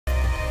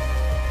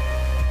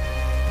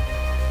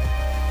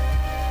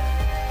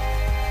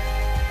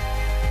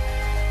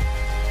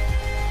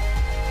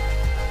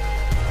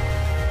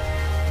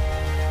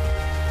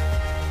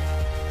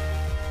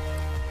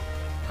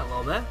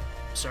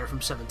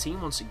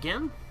Seraphim17 once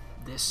again.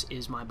 This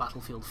is my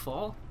Battlefield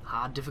 4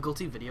 hard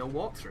difficulty video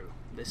walkthrough.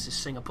 This is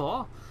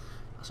Singapore.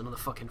 That's another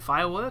fucking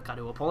firework. I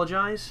do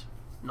apologise.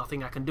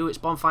 Nothing I can do. It's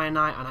bonfire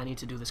night and I need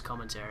to do this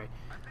commentary.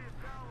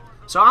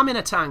 So I'm in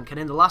a tank, and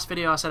in the last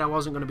video I said I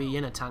wasn't going to be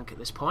in a tank at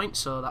this point,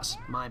 so that's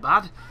my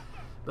bad.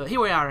 But here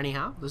we are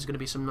anyhow. There's going to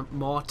be some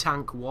more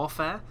tank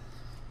warfare.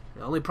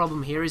 The only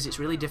problem here is it's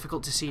really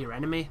difficult to see your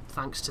enemy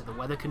thanks to the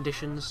weather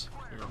conditions,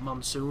 you know,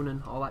 monsoon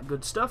and all that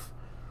good stuff.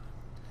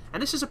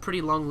 And this is a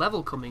pretty long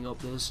level coming up.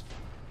 There's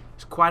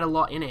quite a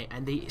lot in it,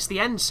 and it's the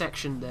end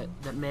section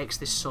that makes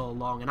this so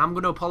long. And I'm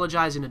going to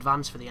apologise in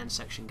advance for the end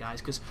section,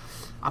 guys, because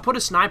I put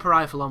a sniper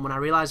rifle on when I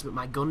realised that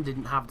my gun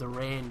didn't have the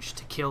range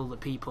to kill the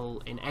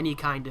people in any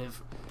kind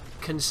of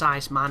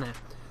concise manner.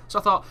 So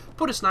I thought,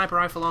 put a sniper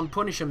rifle on,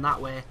 punish them that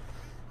way.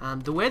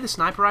 And the way the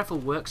sniper rifle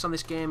works on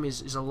this game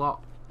is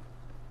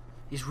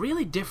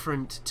really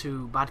different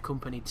to Bad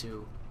Company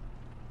 2.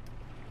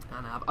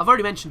 And I've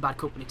already mentioned Bad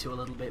Company 2 a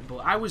little bit, but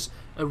I was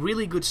a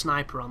really good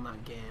sniper on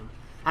that game.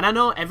 And I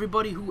know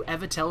everybody who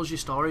ever tells you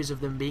stories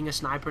of them being a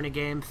sniper in a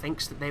game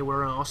thinks that they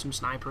were an awesome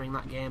sniper in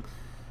that game.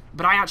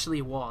 But I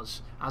actually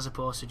was, as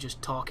opposed to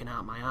just talking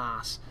out my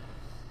ass.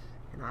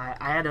 And I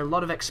had a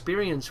lot of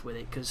experience with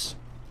it, because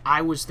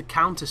I was the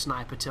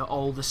counter-sniper to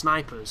all the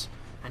snipers.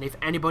 And if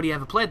anybody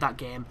ever played that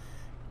game,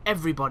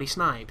 everybody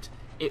sniped.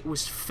 It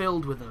was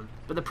filled with them.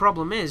 But the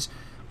problem is,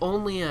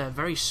 only a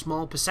very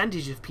small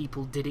percentage of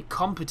people did it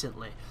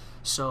competently.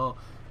 So,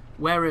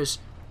 whereas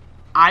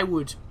I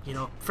would, you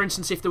know, for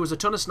instance, if there was a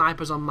ton of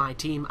snipers on my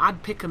team,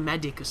 I'd pick a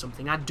medic or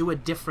something. I'd do a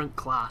different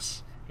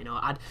class. You know,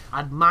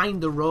 I'd mine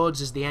the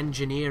roads as the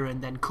engineer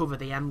and then cover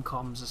the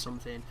MCOMs or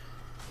something.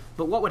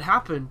 But what would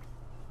happen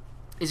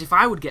is if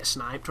I would get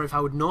sniped, or if I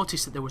would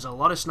notice that there was a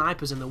lot of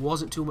snipers and there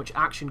wasn't too much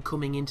action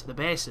coming into the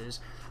bases,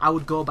 I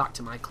would go back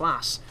to my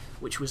class,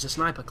 which was a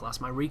sniper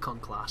class, my recon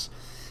class.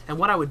 And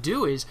what I would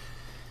do is,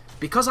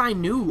 because I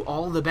knew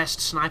all the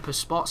best sniper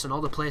spots and all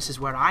the places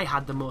where I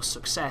had the most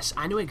success,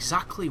 I knew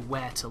exactly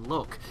where to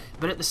look.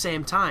 But at the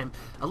same time,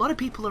 a lot of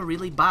people are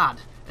really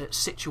bad at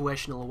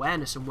situational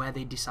awareness and where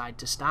they decide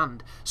to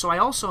stand. So I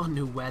also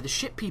knew where the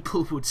shit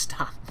people would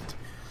stand.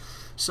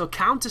 So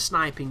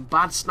counter-sniping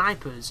bad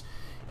snipers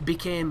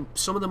became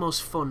some of the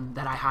most fun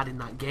that I had in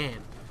that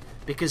game.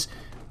 Because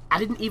I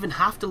didn't even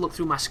have to look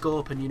through my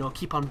scope and, you know,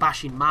 keep on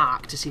bashing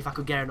mark to see if I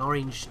could get an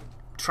orange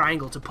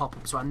triangle to pop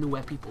up so I knew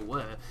where people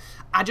were.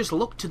 I just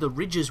looked to the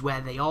ridges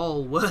where they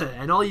all were,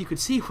 and all you could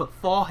see were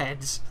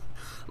foreheads.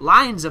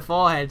 Lines of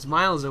foreheads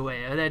miles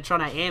away, and they're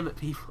trying to aim at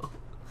people.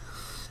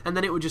 And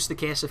then it was just the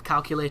case of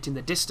calculating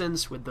the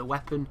distance with the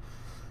weapon.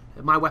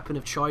 My weapon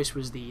of choice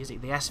was the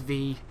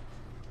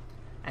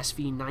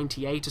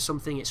SV98 or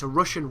something. It's a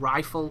Russian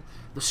rifle.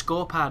 The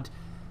scope had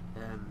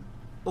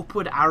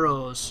upward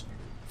arrows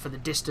for the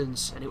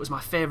distance, and it was my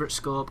favourite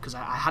scope because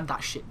I had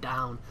that shit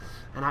down.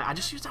 And I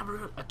just used to have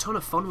a ton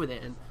of fun with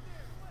it. And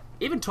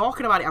even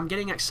talking about it, I'm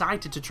getting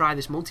excited to try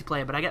this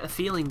multiplayer, but I get the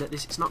feeling that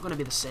it's not going to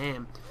be the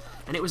same.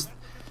 And it was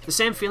the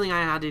same feeling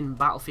I had in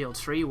Battlefield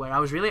 3, where I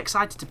was really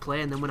excited to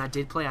play, and then when I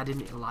did play, I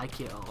didn't like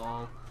it at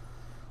all.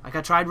 Like,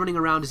 I tried running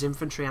around as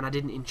infantry, and I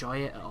didn't enjoy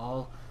it at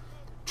all.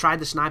 Tried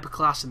the sniper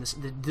class, and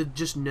they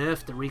just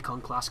nerfed the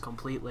recon class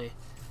completely.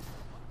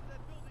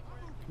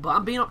 But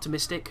I'm being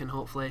optimistic, and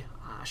hopefully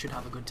I should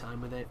have a good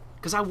time with it.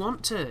 Because I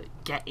want to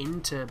get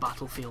into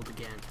Battlefield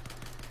again.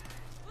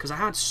 Because I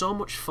had so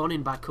much fun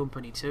in Bad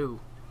Company 2.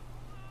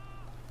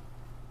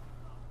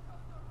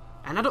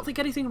 And I don't think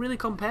anything really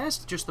compares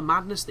to just the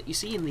madness that you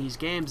see in these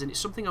games, and it's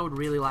something I would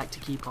really like to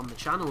keep on the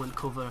channel and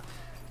cover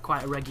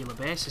quite a regular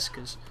basis,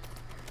 because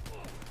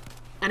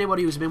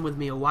anybody who's been with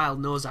me a while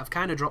knows I've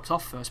kind of dropped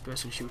off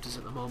first-person shooters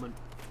at the moment.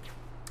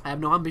 I have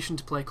no ambition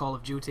to play Call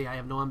of Duty, I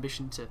have no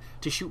ambition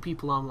to shoot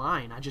people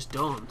online, I just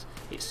don't.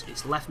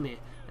 It's left me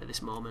at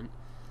this moment.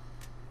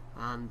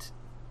 And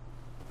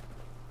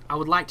I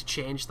would like to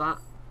change that,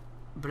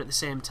 but at the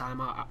same time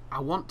I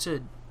want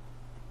to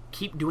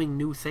keep doing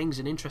new things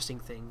and interesting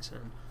things,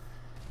 and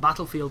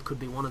Battlefield could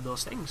be one of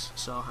those things,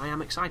 so I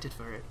am excited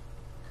for it.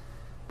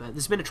 But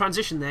there's been a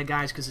transition there,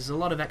 guys, because there's a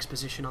lot of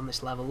exposition on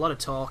this level, a lot of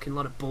talking, a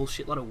lot of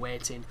bullshit, a lot of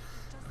waiting,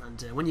 and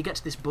when you get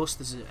to this bus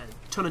there's a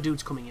ton of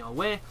dudes coming your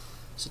way,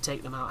 so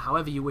take them out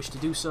however you wish to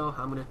do so.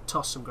 I'm going to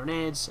toss some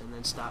grenades and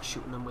then start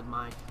shooting them with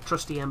my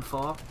trusty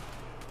M4,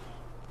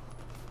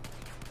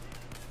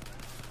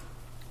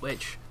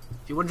 which,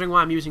 if you're wondering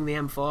why I'm using the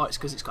M4, it's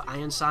because it's got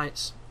iron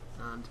sights,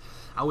 and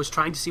I was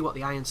trying to see what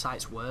the iron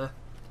sights were,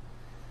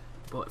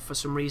 but for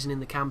some reason in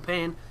the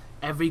campaign,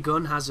 every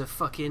gun has a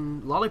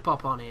fucking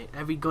lollipop on it.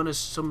 Every gun has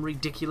some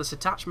ridiculous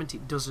attachment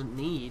it doesn't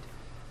need,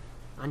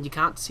 and you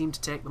can't seem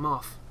to take them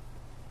off.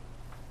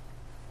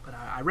 But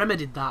I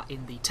remedied that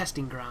in the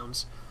testing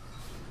grounds,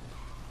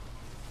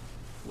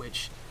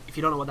 which, if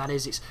you don't know what that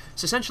is, it's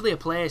essentially a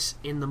place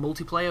in the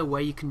multiplayer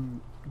where you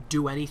can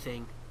do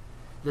anything.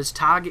 There's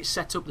targets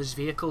set up, there's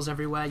vehicles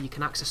everywhere, you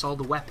can access all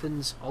the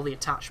weapons, all the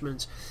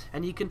attachments,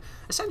 and you can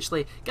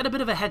essentially get a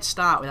bit of a head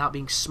start without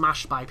being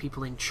smashed by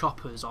people in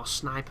choppers or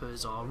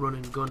snipers or run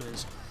and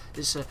gunners.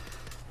 It's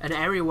an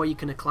area where you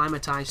can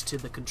acclimatise to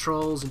the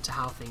controls and to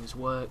how things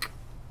work.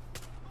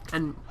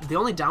 And the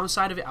only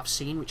downside of it I've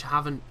seen, which I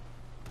haven't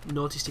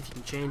noticed if you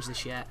can change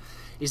this yet,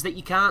 is that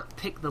you can't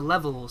pick the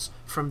levels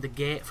from the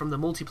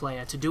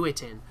multiplayer to do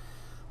it in.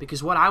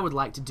 Because what I would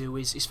like to do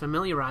is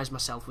familiarise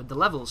myself with the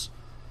levels.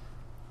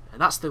 And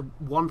that's the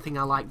one thing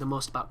I like the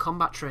most about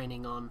combat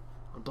training on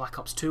Black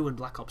Ops 2 and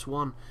Black Ops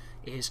 1,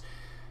 is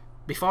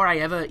before I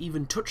ever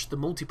even touched the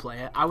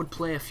multiplayer, I would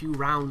play a few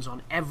rounds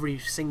on every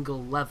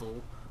single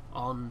level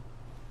on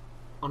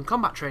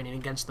combat training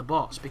against the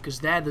bots,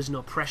 because there's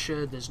no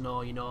pressure, there's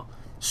no, you know,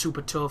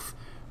 super tough,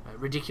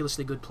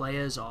 ridiculously good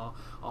players, or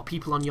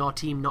people on your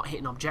team not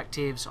hitting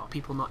objectives, or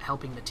people not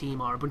helping the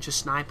team, or a bunch of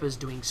snipers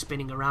doing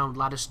spinning around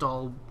ladder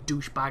stall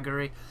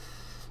douchebaggery.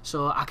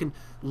 So I can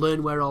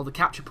learn where all the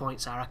capture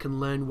points are, I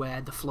can learn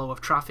where the flow of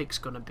traffic's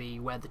going to be,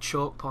 where the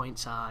choke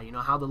points are, you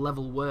know, how the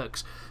level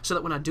works, so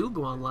that when I do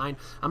go online,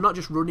 I'm not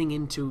just running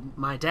into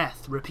my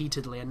death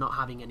repeatedly and not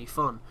having any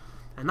fun.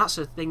 And that's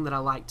a thing that I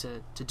like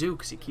to do,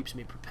 because it keeps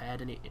me prepared,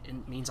 and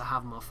it means I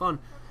have more fun.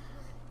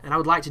 And I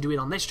would like to do it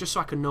on this, just so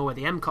I can know where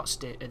the I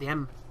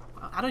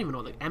don't even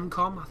know what the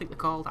MCOM, I think they're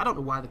called. I don't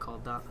know why they're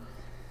called that.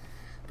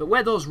 But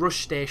where those rush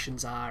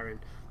stations are,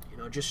 and, you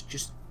know,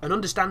 just an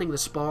understanding of the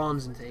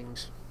spawns and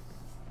things.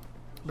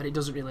 But it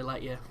doesn't really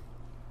let you.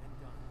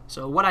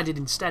 So what I did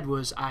instead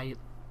was I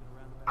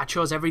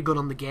chose every gun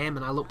on the game,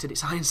 and I looked at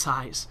its iron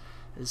sights,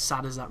 as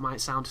sad as that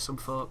might sound to some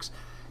folks,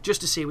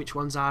 just to see which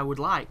ones I would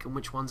like and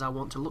which ones I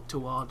want to look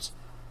towards.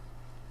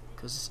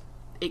 Because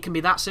it can be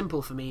that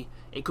simple for me.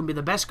 It can be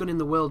the best gun in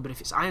the world, but if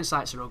its iron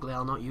sights are ugly,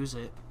 I'll not use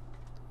it.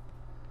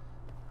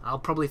 I'll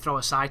probably throw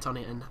a sight on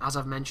it, and as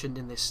I've mentioned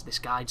in this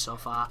guide so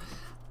far,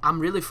 I'm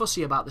really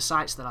fussy about the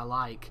sights that I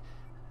like,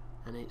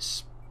 and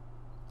it's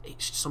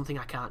something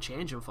I can't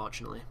change,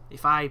 unfortunately.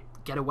 If I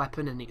get a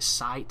weapon and its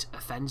sight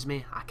offends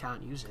me, I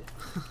can't use it.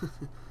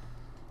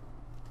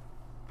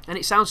 And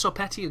it sounds so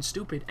petty and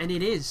stupid, and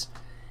it is.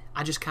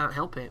 I just can't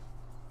help it.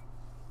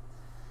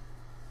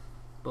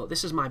 But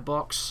this is my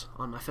box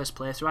on my first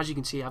playthrough. As you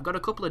can see, I've got a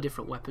couple of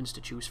different weapons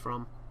to choose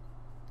from.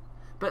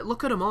 But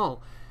look at them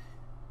all.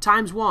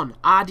 ×1,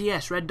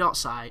 RDS, red dot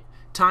sight.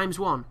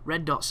 ×1,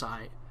 red dot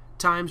sight.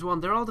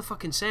 ×1, they're all the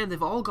fucking same.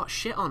 They've all got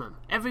shit on them.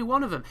 Every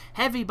one of them.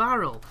 Heavy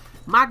barrel,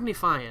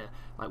 magnifier.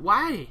 Like,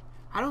 why?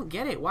 I don't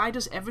get it. Why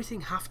does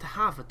everything have to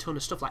have a ton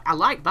of stuff? Like, I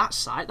like that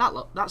sight.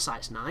 That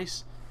sight's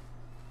nice.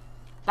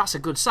 That's a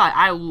good sight.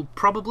 I will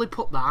probably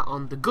put that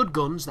on the good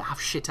guns that have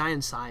shit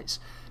iron sights,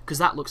 because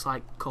that looks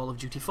like Call of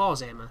Duty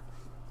 4's aimer,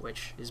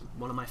 which is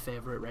one of my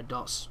favourite red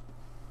dots.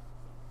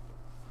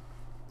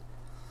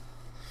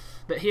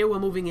 But here we're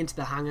moving into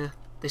the hangar.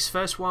 This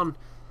first one,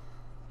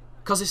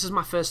 because this is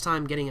my first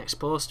time getting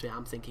exposed to it,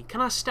 I'm thinking,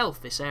 can I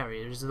stealth this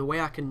area? Is there a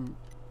way I can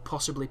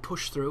possibly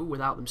push through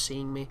without them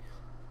seeing me?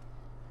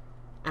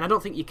 And I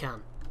don't think you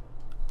can.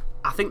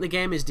 I think the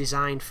game is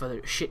designed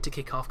for shit to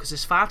kick off, because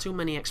there's far too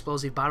many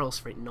explosive barrels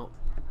for it not.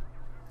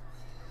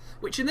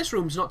 Which in this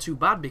room's not too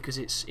bad, because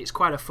it's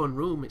quite a fun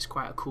room, it's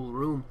quite a cool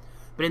room.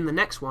 But in the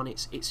next one,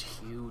 it's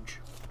huge.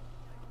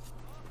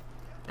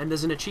 And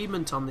there's an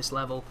achievement on this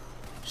level,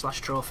 /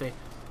 trophy,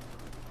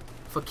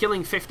 for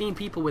killing 15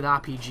 people with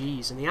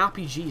RPGs. And the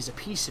RPG is a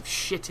piece of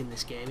shit in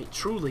this game, it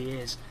truly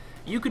is.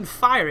 You can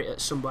fire it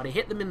at somebody,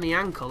 hit them in the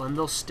ankle, and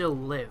they'll still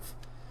live.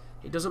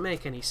 It doesn't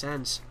make any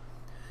sense.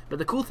 But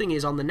the cool thing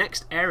is, on the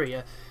next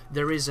area,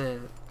 there is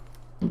another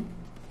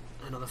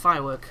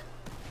firework.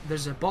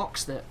 There's a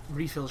box that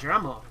refills your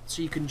ammo,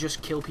 so you can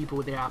just kill people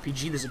with the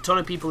RPG. There's a ton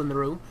of people in the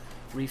room.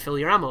 Refill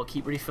your ammo.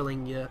 Keep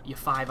refilling your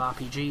 5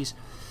 RPGs,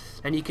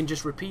 and you can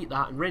just repeat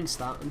that and rinse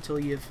that until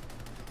you've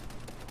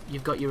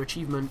got your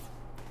achievement.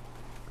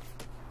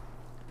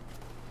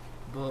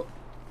 But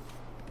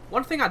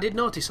one thing I did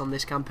notice on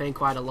this campaign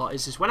quite a lot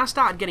is when I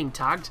started getting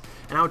tagged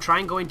and I would try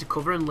and go into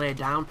cover and lay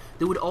down,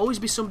 there would always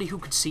be somebody who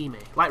could see me.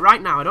 Like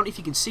right now, I don't know if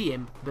you can see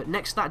him, but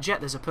next to that jet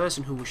there's a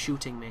person who was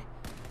shooting me.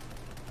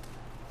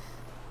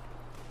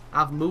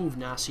 I've moved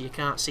now so you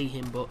can't see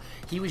him, but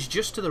he was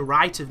just to the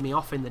right of me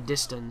off in the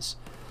distance.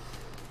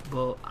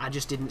 But I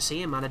just didn't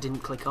see him and I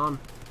didn't click on.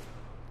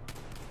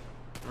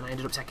 And I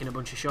ended up taking a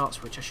bunch of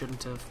shots, which I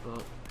shouldn't have,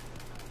 but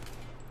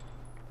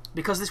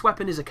because this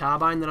weapon is a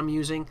carbine that I'm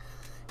using,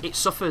 it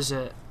suffers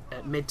at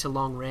mid to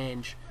long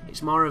range.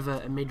 It's more of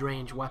a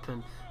mid-range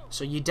weapon,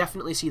 so you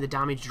definitely see the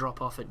damage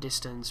drop off at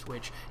distance,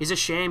 which is a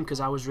shame because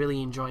I was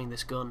really enjoying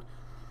this gun.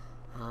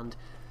 And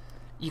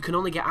you can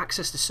only get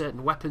access to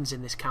certain weapons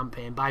in this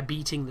campaign by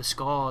beating the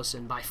scores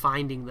and by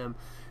finding them,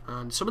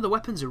 and some of the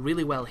weapons are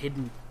really well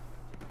hidden.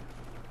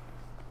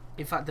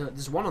 In fact,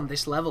 there's one on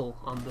this level,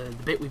 on the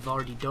bit we've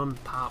already done,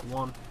 part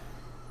 1.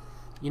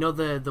 You know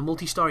the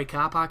multi-story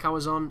car park I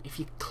was on? If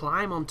you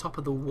climb on top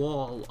of the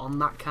wall on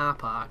that car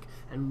park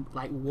and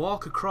like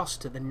walk across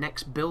to the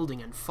next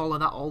building and follow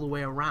that all the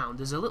way around,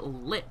 there's a little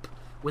lip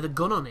with a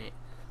gun on it.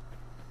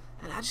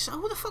 And I just,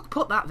 who the fuck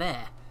put that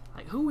there?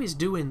 Like, who is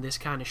doing this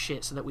kind of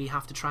shit so that we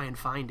have to try and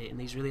find it in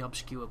these really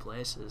obscure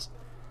places?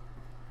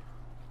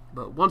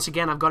 But once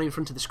again, I've got in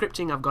front of the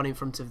scripting, I've got in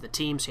front of the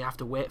team, so you have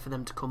to wait for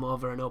them to come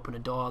over and open a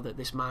door that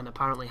this man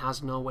apparently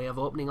has no way of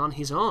opening on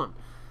his own.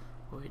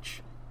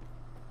 Which,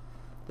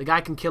 the guy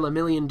can kill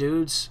 1,000,000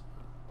 dudes,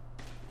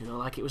 you know,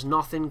 like it was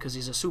nothing, because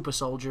he's a super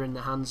soldier in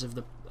the hands of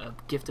a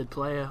gifted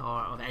player,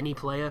 or of any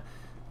player,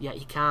 yet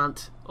he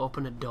can't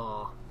open a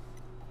door.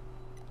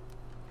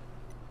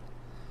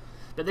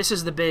 But this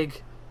is the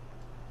big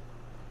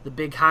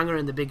hanger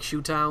and the big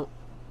shootout,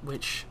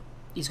 which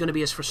is going to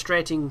be as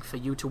frustrating for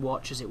you to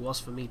watch as it was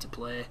for me to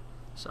play,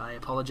 so I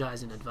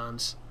apologise in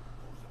advance.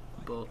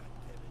 But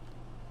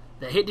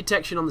the hit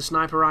detection on the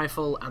sniper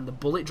rifle and the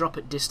bullet drop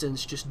at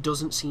distance just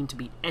doesn't seem to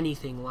be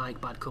anything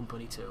like Bad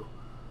Company 2.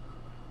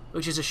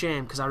 Which is a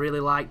shame, because I really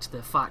liked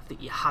the fact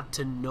that you had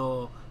to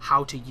know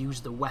how to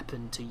use the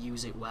weapon to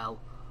use it well.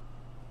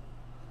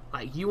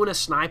 Like, you and a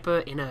sniper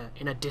in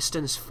a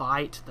distance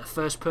fight, the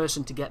first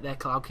person to get their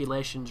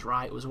calculations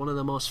right was one of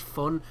the most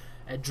fun,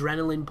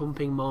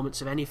 adrenaline-pumping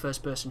moments of any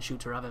first-person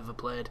shooter I've ever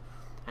played.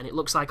 And it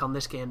looks like on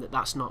this game that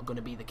that's not going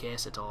to be the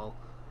case at all.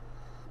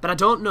 But I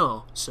don't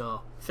know,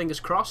 so fingers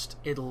crossed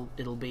it'll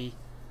be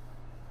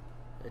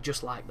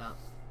just like that.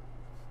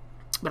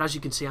 But as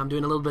you can see, I'm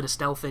doing a little bit of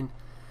stealthing,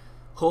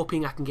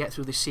 hoping I can get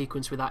through this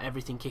sequence without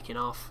everything kicking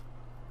off.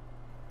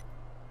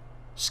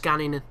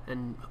 Scanning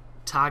and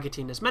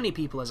targeting as many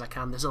people as I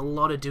can. There's a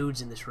lot of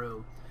dudes in this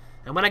room.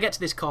 And when I get to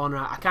this corner,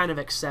 I kind of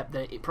accept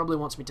that it probably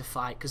wants me to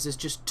fight, because there's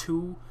just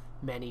too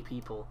many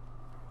people.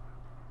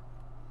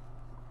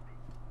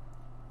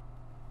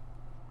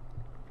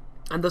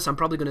 And thus I'm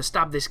probably going to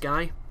stab this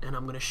guy, and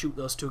I'm going to shoot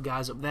those two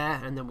guys up there,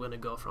 and then we're going to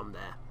go from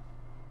there.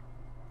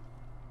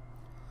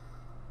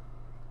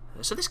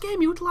 So this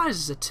game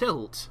utilises a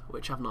tilt,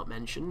 which I've not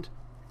mentioned.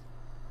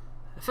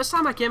 The first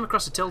time I came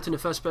across a tilt in a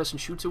first-person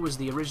shooter was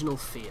the original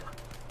Fear.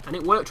 And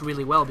it worked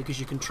really well because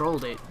you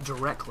controlled it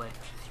directly.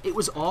 It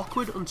was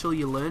awkward until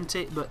you learnt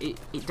it, but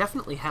it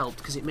definitely helped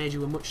because it made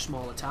you a much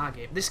smaller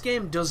target. This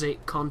game does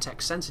it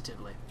context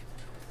sensitively.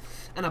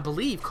 And I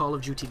believe Call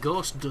of Duty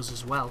Ghost does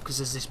as well, because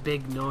there's this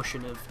big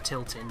notion of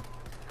tilting.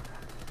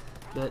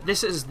 But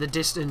this is the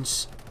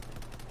distance,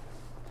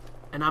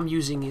 and I'm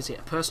using, is it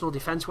a personal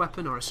defense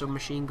weapon or a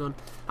submachine gun?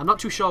 I'm not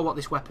too sure what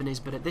this weapon is,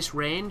 but at this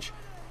range,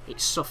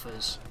 it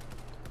suffers.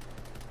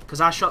 Because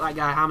I shot that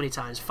guy how many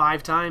times?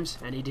 5 times,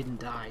 and he didn't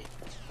die.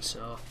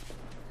 So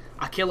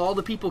I kill all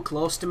the people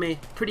close to me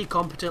pretty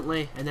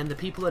competently, and then the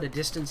people at a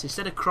distance,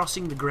 instead of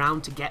crossing the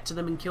ground to get to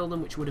them and kill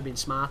them, which would have been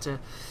smarter,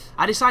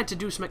 I decide to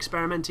do some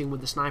experimenting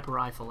with the sniper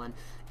rifle, and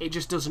it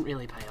just doesn't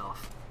really pay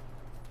off.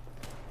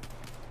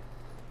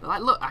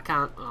 Like, look, I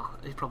can't... Oh,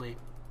 he probably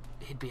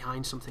hid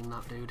behind something,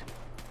 that dude.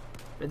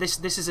 But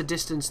this is a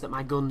distance that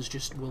my guns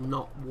just will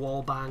not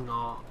wallbang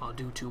or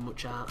do too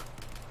much at.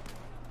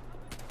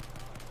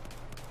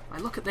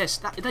 Like, look at this.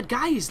 That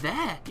guy is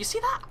there. You see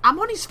that? I'm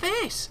on his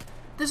face.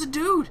 There's a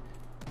dude.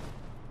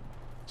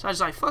 So I was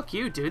like, fuck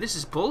you, dude. This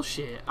is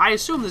bullshit. I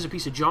assume there's a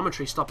piece of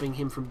geometry stopping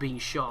him from being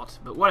shot.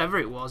 But whatever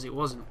it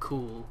wasn't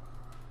cool.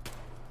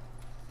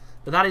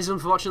 But that is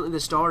unfortunately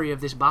the story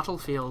of this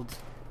battlefield.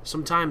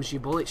 Sometimes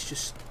your bullets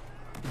just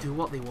do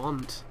what they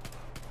want.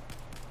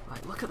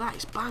 Like, look at that.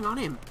 It's bang on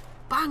him.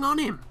 Bang on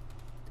him.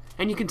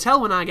 And you can tell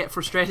when I get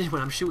frustrated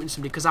when I'm shooting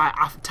somebody, because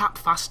I tap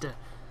faster.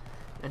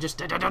 I just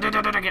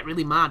get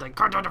really mad. I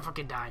can't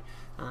fucking die.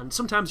 And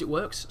sometimes it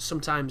works.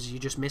 Sometimes you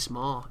just miss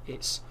more.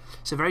 It's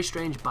a very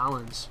strange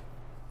balance.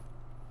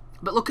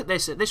 But look at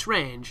this. At this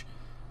range,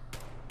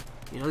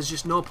 you know, there's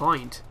just no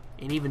point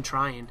in even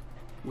trying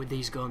with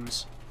these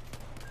guns.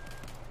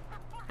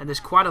 And there's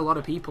quite a lot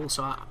of people,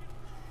 so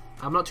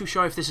I'm not too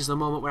sure if this is the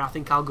moment where I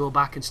think I'll go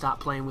back and start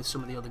playing with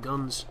some of the other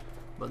guns.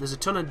 But there's a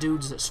ton of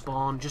dudes that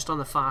spawn just on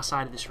the far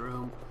side of this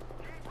room.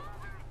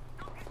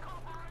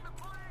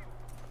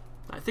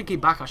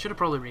 Thinking back, I should have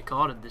probably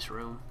recorded this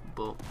room,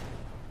 but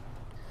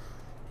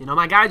you know,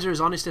 my guides are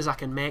as honest as I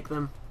can make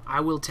them.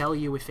 I will tell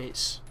you if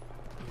it's,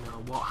 you know,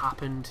 what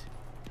happened,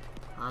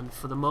 and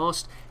for the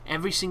most,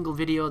 every single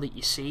video that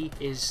you see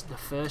is the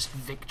first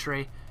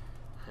victory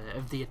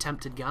of the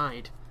attempted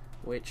guide,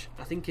 which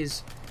I think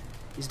is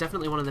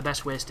definitely one of the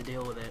best ways to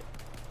deal with it.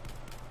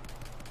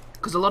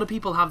 Because a lot of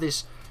people have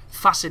this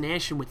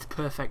fascination with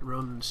perfect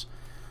runs,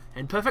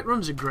 and perfect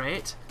runs are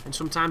great, and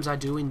sometimes I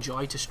do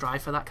enjoy to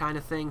strive for that kind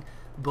of thing.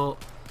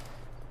 But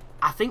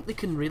I think they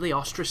can really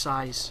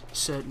ostracize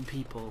certain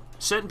people.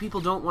 Certain people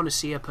don't want to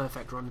see a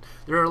perfect run.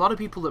 There are a lot of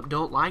people that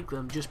don't like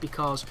them just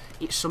because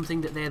it's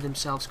something that they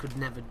themselves could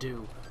never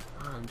do.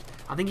 And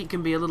I think it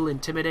can be a little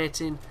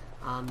intimidating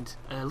and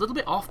a little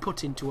bit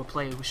off-putting to a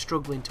player who's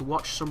struggling to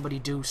watch somebody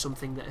do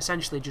something that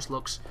essentially just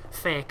looks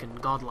fake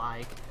and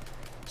godlike.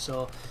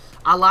 So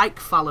I like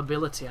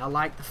fallibility. I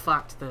like the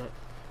fact that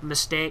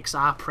mistakes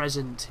are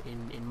present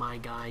in my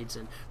guides,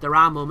 and there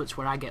are moments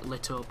where I get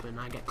lit up and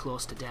I get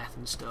close to death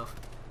and stuff,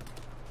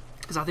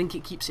 because I think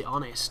it keeps it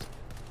honest.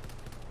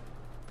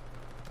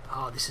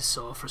 Oh, this is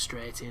so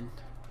frustrating.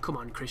 Come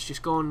on, Chris,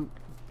 just go and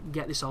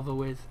get this over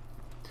with.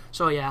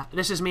 So yeah,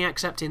 this is me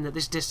accepting that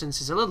this distance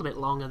is a little bit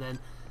longer than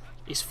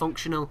is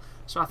functional,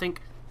 so I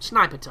think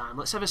sniper time.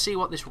 Let's ever see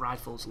what this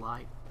rifle's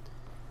like.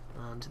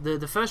 And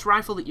the first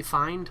rifle that you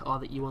find, or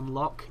that you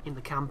unlock in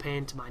the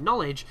campaign, to my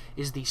knowledge,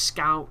 is the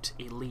Scout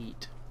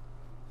Elite.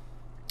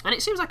 And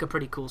it seems like a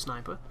pretty cool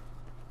sniper.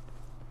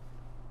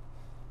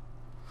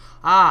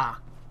 Ah,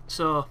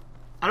 so,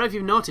 I don't know if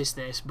you've noticed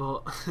this,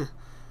 but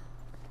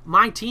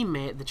my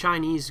teammate, the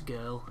Chinese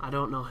girl, I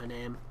don't know her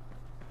name,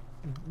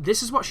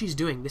 this is what she's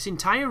doing. This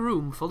entire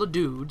room full of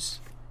dudes,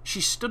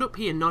 she stood up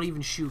here not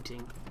even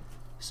shooting.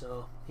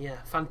 So,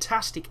 yeah,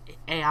 fantastic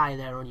AI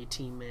there on your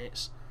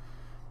teammates.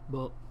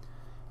 But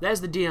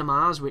there's the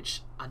DMRs,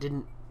 which I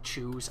didn't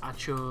choose. I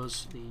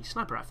chose the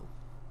sniper rifle.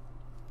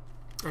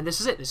 And this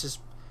is it. This is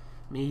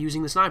me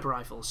using the sniper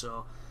rifle.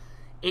 So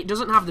it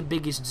doesn't have the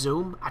biggest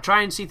zoom. I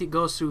try and see if it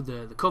goes through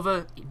the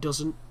cover. It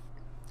doesn't.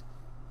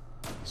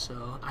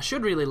 So I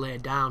should really lay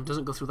it down.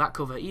 Doesn't go through that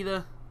cover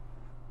either.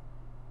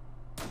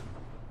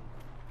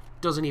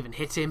 Doesn't even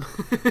hit him.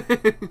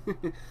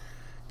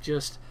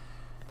 Just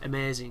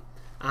amazing.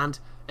 And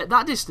at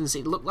that distance,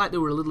 it looked like there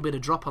were a little bit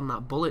of drop on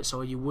that bullet,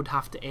 so you would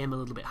have to aim a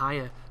little bit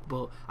higher.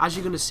 But as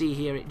you're going to see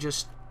here, it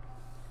just...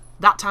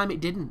 that time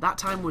it didn't. That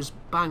time was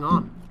bang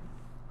on.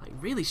 Like,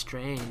 really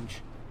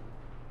strange.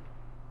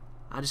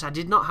 I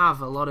did not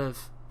have a lot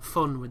of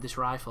fun with this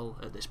rifle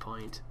at this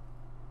point.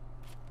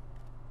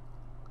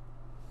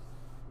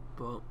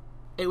 But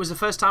it was the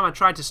first time I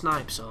tried to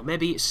snipe, so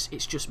maybe it's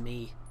just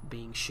me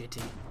being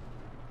shitty.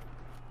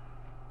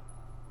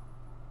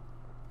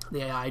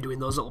 The AI doing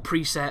those little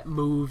preset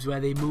moves where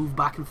they move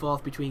back and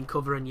forth between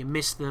cover and you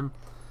miss them.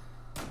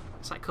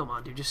 It's like, come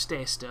on, dude, just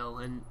stay still.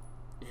 And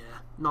yeah,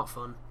 not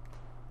fun.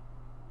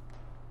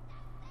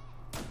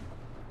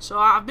 So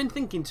I've been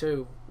thinking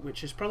too,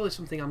 which is probably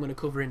something I'm going to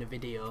cover in a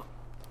video.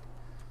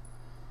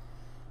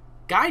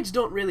 Guides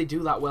don't really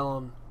do that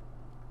well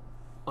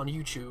on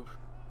YouTube.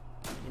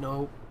 You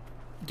know,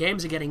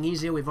 games are getting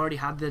easier. We've already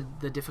had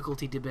the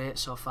difficulty debate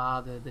so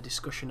far, the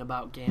discussion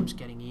about games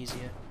getting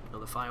easier. You know,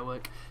 the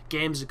firework.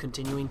 Games are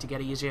continuing to get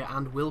easier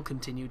and will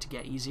continue to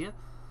get easier.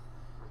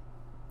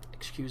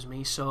 Excuse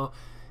me. So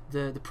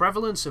the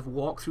prevalence of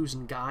walkthroughs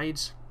and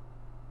guides,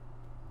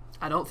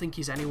 I don't think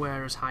is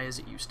anywhere as high as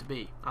it used to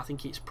be. I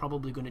think it's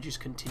probably going to just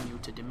continue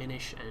to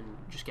diminish and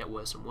just get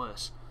worse and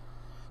worse.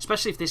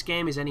 Especially if this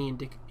game is any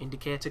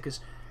indicator, because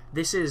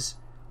this is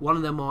one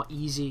of the more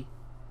easy...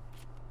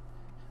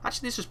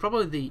 Actually, this is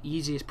probably the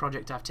easiest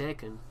project I've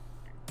taken.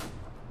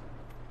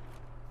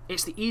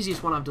 It's the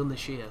easiest one I've done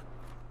this year.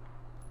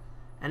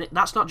 And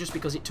that's not just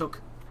because it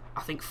took,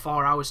 I think,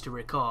 4 hours to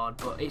record,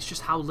 but it's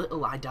just how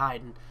little I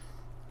died. And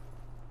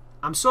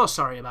I'm so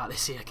sorry about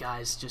this here,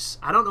 guys. Just,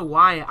 I don't know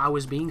why I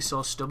was being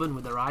so stubborn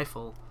with the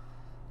rifle.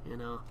 You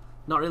know,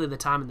 not really the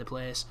time and the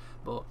place,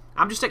 but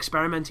I'm just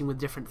experimenting with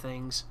different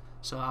things.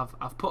 So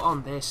I've put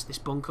on this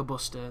bunker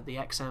buster, the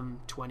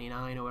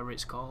XM29 or whatever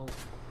it's called.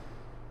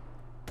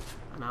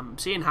 And I'm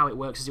seeing how it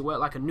works. Does it work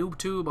like a noob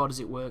tube or does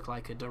it work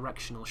like a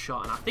directional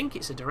shot? And I think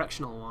it's a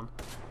directional one.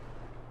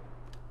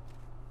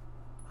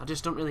 I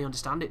just don't really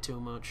understand it too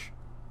much.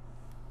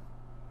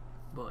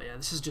 But yeah,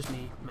 this is just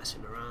me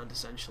messing around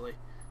essentially.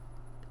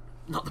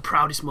 Not the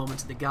proudest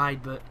moment of the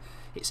guide, but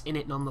it's in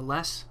it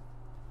nonetheless.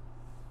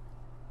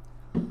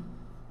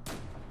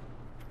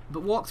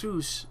 But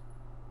walkthroughs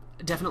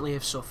definitely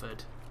have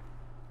suffered.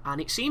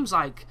 And it seems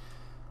like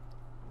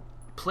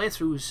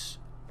playthroughs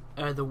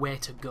are the way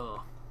to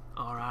go.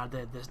 Or are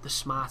the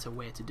smarter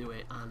way to do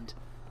it. And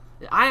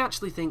I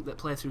actually think that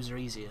playthroughs are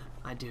easier.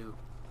 I do.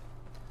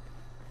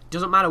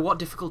 Doesn't matter what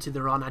difficulty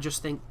they're on, I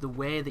just think the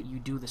way that you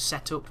do the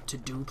setup to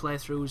do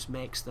playthroughs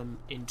makes them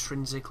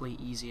intrinsically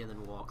easier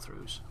than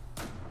walkthroughs.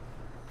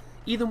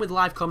 Even with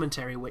live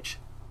commentary, which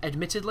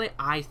admittedly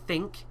I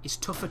think is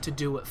tougher to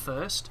do at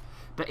first,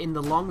 but in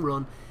the long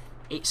run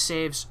it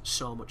saves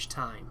so much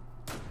time.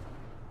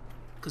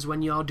 Because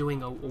when you're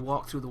doing a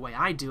walkthrough the way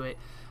I do it,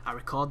 I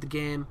record the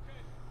game,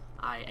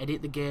 I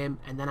edit the game,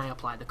 and then I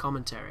apply the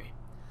commentary.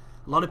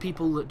 A lot of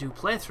people that do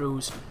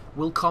playthroughs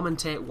will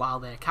commentate while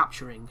they're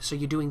capturing, so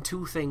you're doing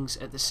two things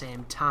at the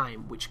same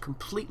time, which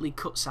completely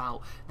cuts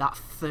out that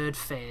third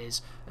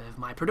phase of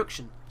my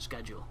production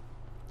schedule,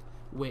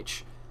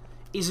 which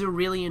is a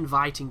really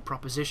inviting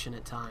proposition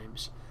at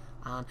times.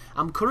 And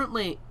I'm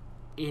currently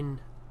in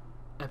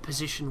a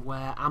position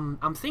where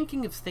I'm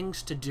thinking of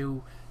things to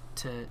do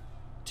to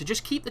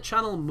just keep the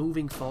channel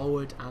moving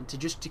forward and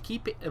to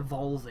keep it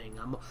evolving.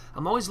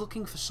 I'm always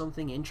looking for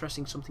something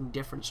interesting, something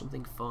different,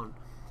 something fun.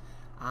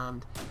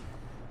 And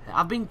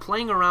I've been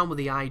playing around with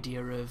the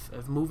idea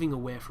of moving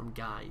away from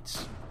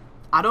guides.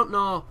 I don't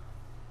know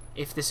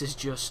if this is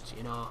just,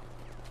 you know,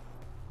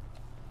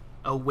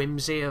 a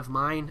whimsy of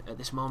mine at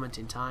this moment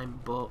in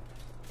time, but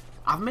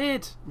I've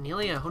made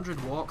nearly 100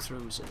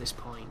 walkthroughs at this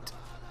point.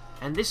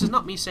 And this is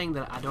not me saying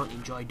that I don't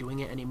enjoy doing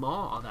it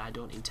anymore or that I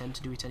don't intend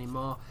to do it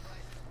anymore.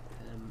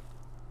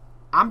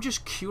 I'm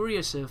just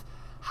curious of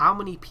how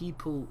many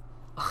people...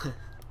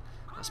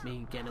 That's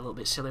me getting a little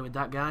bit silly with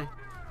that guy.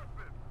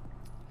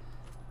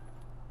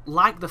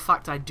 Like the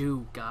fact I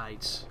do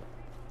guides,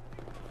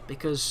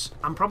 because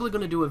I'm probably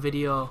going to do a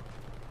video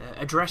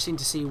addressing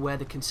to see where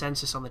the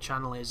consensus on the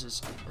channel is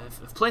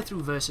of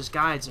playthrough versus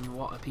guides and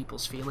what are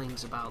people's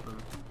feelings about them.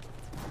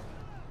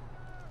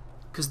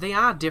 Because they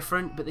are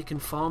different, but they can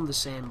form the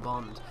same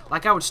bond.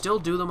 Like, I would still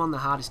do them on the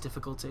hardest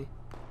difficulty.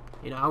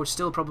 You know, I would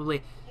still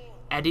probably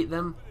edit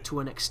them to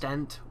an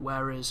extent,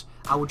 whereas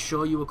I would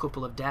show you a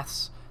couple of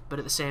deaths, but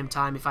at the same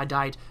time, if I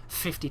died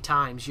 50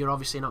 times, you're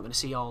obviously not going to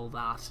see all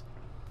that.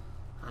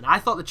 And I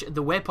thought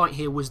the waypoint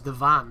here was the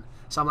van.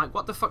 So I'm like,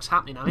 what the fuck's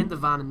happening? I'm in the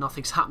van and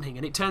nothing's happening.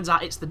 And it turns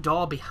out it's the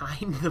door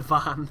behind the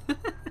van.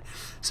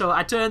 So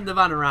I turned the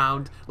van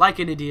around, like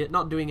an idiot,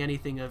 not doing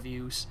anything of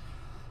use.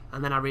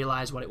 And then I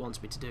realised what it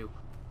wants me to do.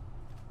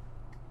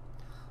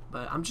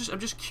 But I'm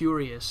just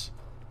curious.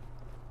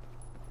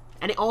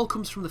 And it all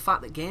comes from the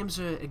fact that games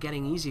are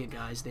getting easier,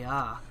 guys. They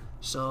are.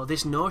 So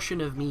this notion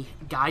of me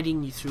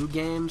guiding you through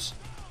games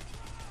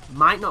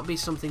might not be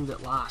something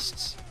that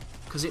lasts.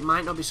 Because it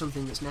might not be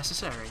something that's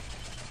necessary.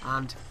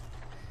 And,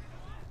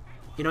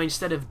 you know,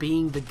 instead of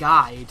being the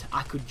guide,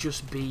 I could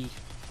just be,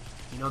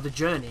 you know, the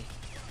journey.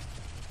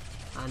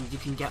 And you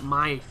can get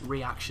my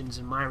reactions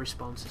and my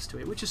responses to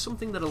it, which is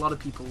something that a lot of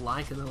people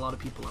like and a lot of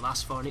people have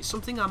asked for, and it's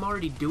something I'm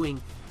already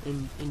doing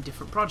in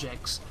different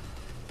projects.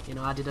 You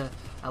know, I did a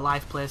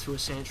live playthrough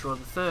of Saints Row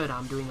the Third.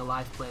 I'm doing a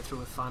live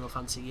playthrough of Final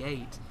Fantasy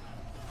VIII,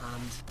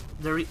 and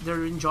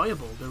they're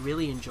enjoyable. They're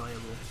really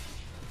enjoyable.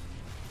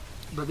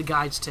 But the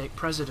guides take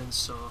precedence,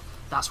 so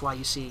that's why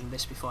you're seeing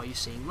this before you're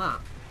seeing that.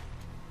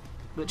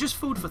 But just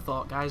food for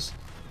thought, guys.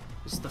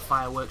 The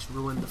fireworks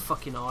ruined the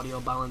fucking audio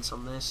balance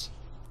on this.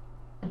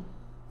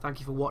 Thank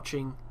you for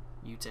watching.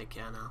 You take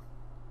care now.